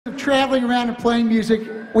Of traveling around and playing music,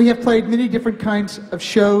 we have played many different kinds of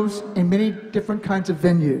shows in many different kinds of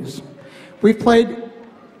venues. We've played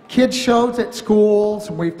kids shows at schools,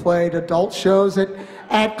 and we've played adult shows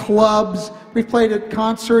at clubs. We've played at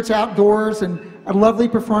concerts outdoors and at lovely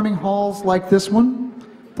performing halls like this one.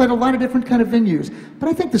 Played a lot of different kind of venues. But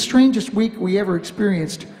I think the strangest week we ever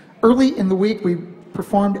experienced, early in the week we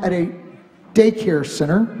performed at a daycare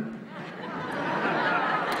center.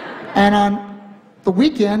 And on the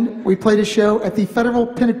weekend, we played a show at the Federal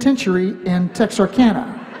Penitentiary in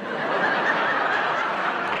Texarkana.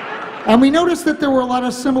 And we noticed that there were a lot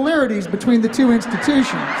of similarities between the two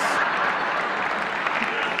institutions.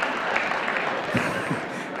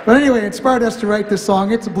 But anyway, it inspired us to write this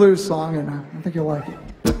song. It's a blues song, and I think you'll like it.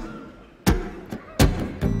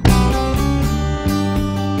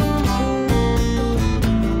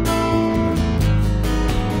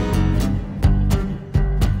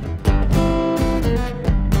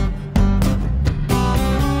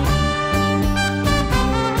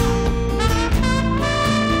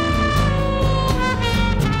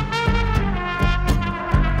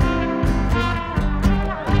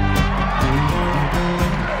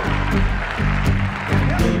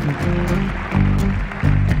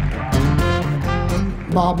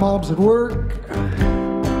 My mom's at work,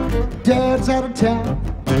 dad's out of town.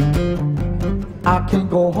 I can't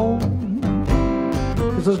go home,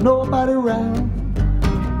 'cause there's nobody around.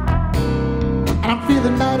 And I'm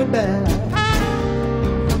feeling mighty bad,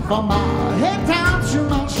 from my head down to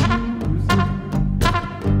my shoes.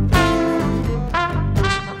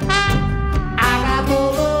 I got the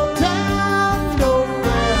little town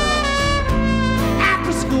nowhere,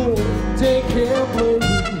 after school, take care of blues.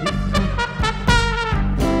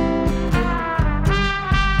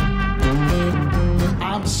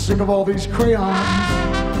 Sick of all these crayons,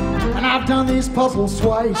 and I've done these puzzles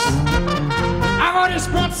twice. I've already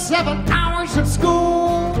spent 7 hours at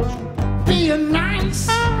school being nice,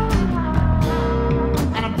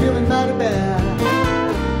 and I'm feeling mighty bad.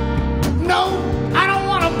 No, I don't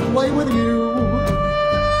want to play with you.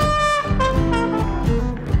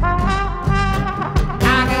 I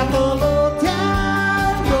got the little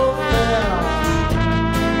town go there,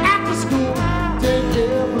 after school, take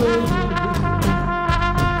care of blues.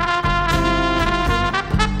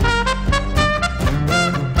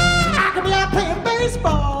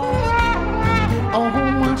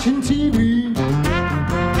 Watching TV,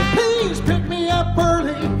 please pick me up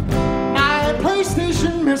early. My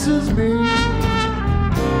PlayStation misses me.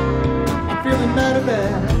 I'm feeling mighty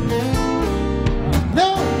bad.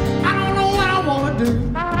 No, I don't know what I want to do,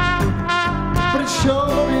 but it's sure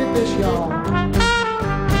be this, y'all.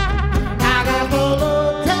 I got the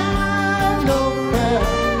little town nowhere,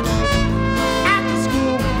 after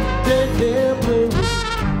school, take care of blues.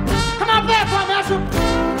 Come on, there, Professor.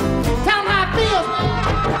 Tell them how it feels, man.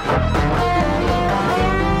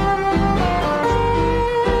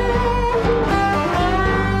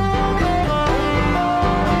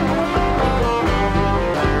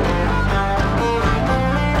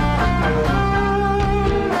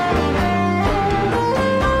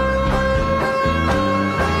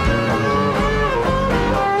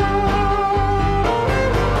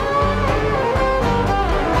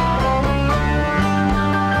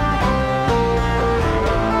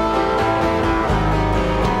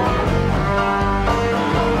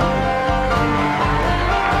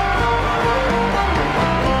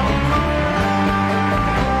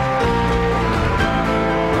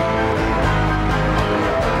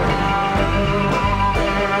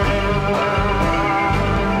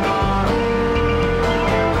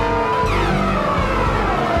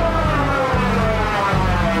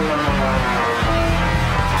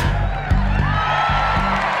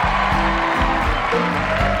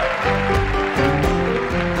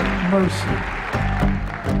 Mercy.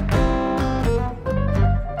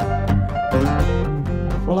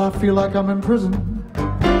 Well, I feel like I'm in prison,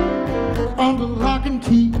 under lock and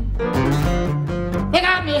key. They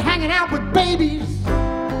got me hanging out with babies,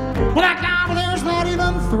 black guy, well, there's not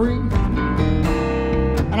even 3.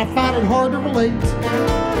 And I find it hard to relate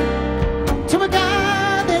to a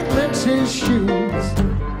guy that licks his shoes.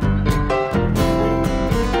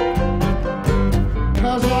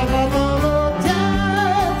 'Cause I got the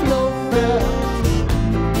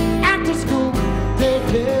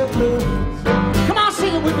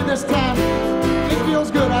this time, it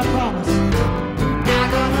feels good, I promise. I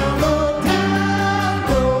got a little town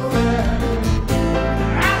go there,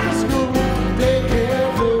 after school, take care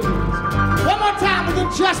of blues. One more time with the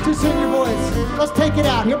justice in your voice. Let's take it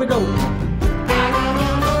out. Here we go. I got a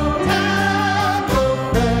little town go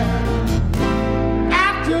there,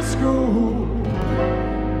 after school,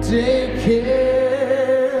 take care.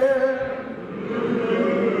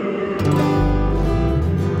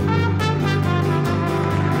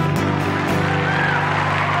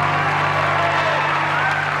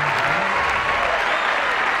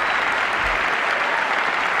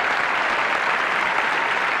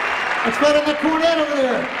 Let's go to the cornet over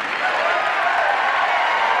there.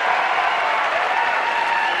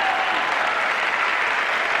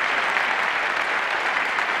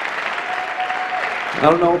 I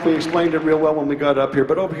don't know if we explained it real well when we got up here,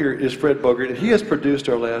 but over here is Fred Bogart, and he has produced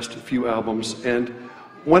our last few albums. And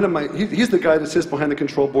one of he's the guy that sits behind the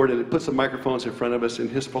control board and puts the microphones in front of us. And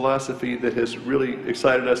his philosophy that has really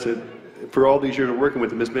excited us for all these years of working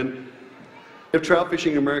with him has been, if trout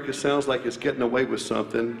fishing in America sounds like it's getting away with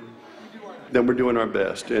something, then we're doing our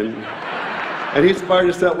best. And he inspired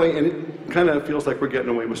us that way, and it kind of feels like we're getting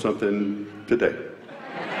away with something today.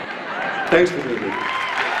 Thanks for being here.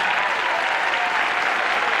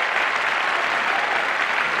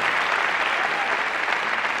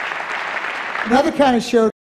 Another kind of show